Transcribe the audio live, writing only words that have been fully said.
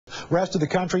rest of the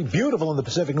country. Beautiful in the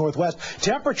Pacific Northwest.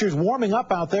 Temperatures warming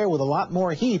up out there with a lot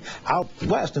more heat out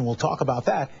west, and we'll talk about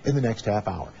that in the next half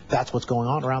hour. That's what's going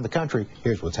on around the country.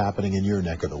 Here's what's happening in your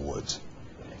neck of the woods.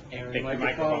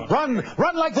 Run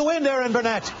like the wind, Aaron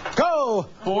Burnett. Go.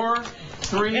 4,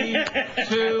 3,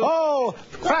 2. Oh,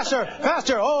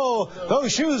 faster. Oh,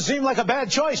 those shoes seem like a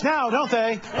bad choice now, don't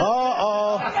they?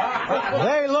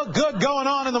 They look good going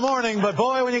on in the morning, but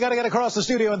boy, when you got to get across the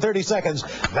studio in 30 seconds,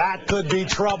 that could be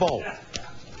trouble.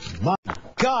 My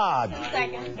God.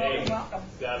 8,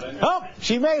 7. Oh,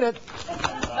 she made it.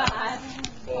 5,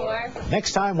 4.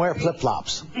 Next time, wear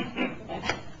flip-flops.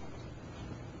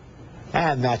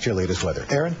 And that's your latest weather.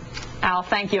 Aaron? Al,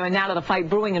 thank you. And now to the fight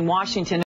brewing in Washington.